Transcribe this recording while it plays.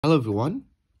Hello everyone,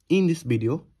 in this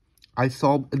video I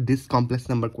solve this complex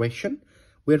number question.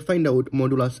 We'll find out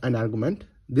modulus and argument.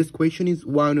 This question is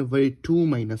 1 over 2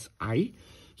 minus I.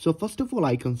 So first of all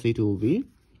I can say it will be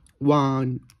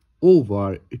 1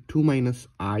 over 2 minus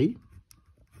I.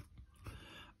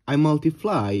 I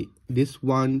multiply this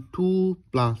 1 2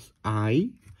 plus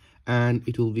I and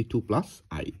it will be 2 plus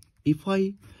I. If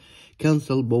I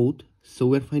cancel both, so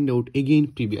we'll find out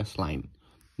again previous line.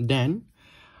 Then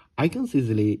I can see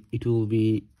easily it will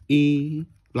be a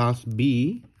plus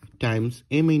b times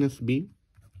a minus b.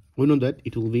 We know that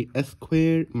it will be a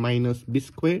square minus b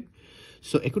square.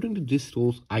 So according to these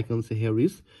rules, I can say here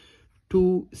is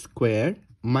 2 square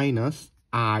minus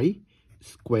I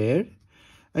square,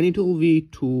 and it will be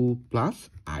 2 plus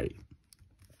I.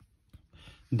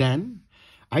 Then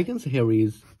I can say here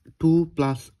is 2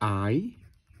 plus I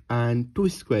and 2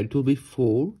 square, it will be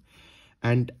 4.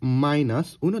 And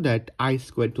minus, we know that I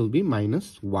squared will be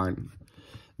minus 1.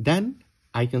 Then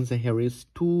I can say here is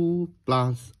 2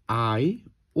 plus I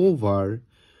over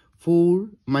 4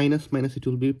 minus it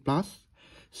will be plus.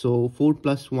 So 4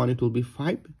 plus 1 it will be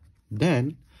 5.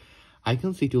 Then I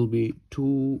can say it will be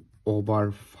 2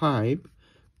 over 5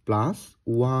 plus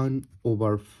 1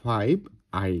 over 5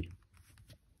 I.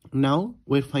 Now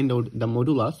we'll find out the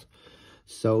modulus.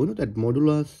 So we know that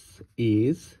modulus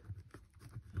is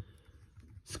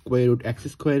square root x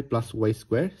square plus y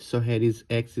square. So here is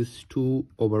x is 2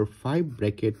 over 5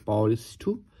 bracket power is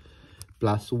 2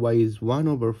 plus y is 1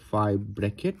 over 5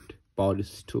 bracket power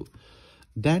is 2.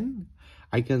 Then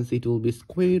I can say it will be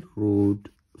square root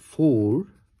 4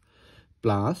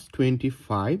 plus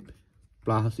 25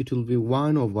 plus it will be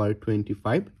 1 over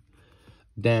 25.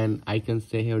 Then I can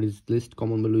say here is least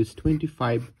common value is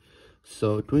 25.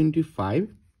 So 25,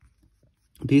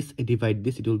 this divide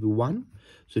this, it will be 1.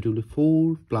 So it will be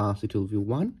 4 plus it will be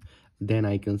 1. Then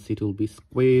I can see it will be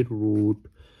square root,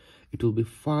 it will be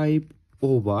 5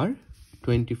 over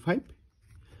 25.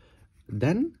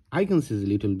 Then I can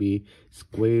see it will be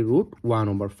square root 1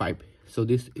 over 5. So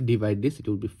this divide this, it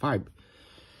will be 5.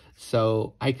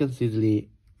 So I can see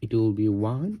it will be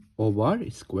 1 over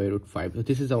square root 5. So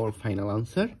this is our final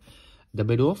answer, the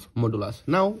value of modulus.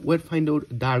 Now we'll find out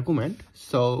the argument.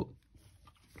 So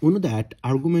we know that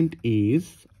argument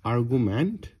is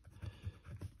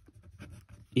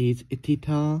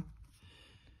theta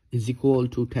is equal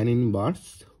to tan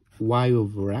inverse y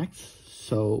over x.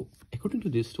 So according to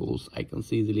these rules, I can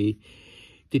see easily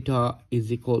theta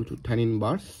is equal to tan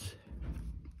inverse.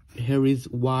 Here is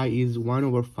y is 1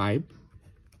 over 5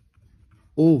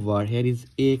 over, here is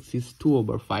x is 2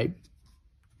 over 5.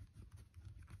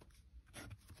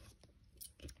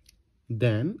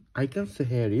 Then I can say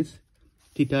here is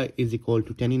theta is equal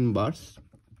to tan inverse.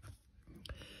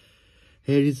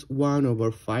 Here is 1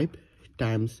 over 5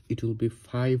 times it will be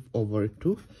 5 over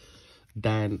 2.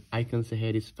 Then I can say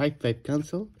here is 5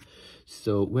 cancel.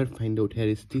 So we'll find out here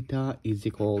is theta is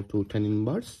equal to tan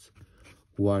inverse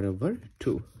 1 over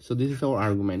 2. So this is our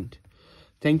argument.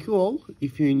 Thank you all.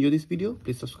 If you enjoy this video,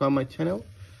 please subscribe my channel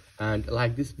and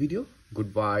like this video.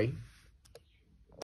 Goodbye.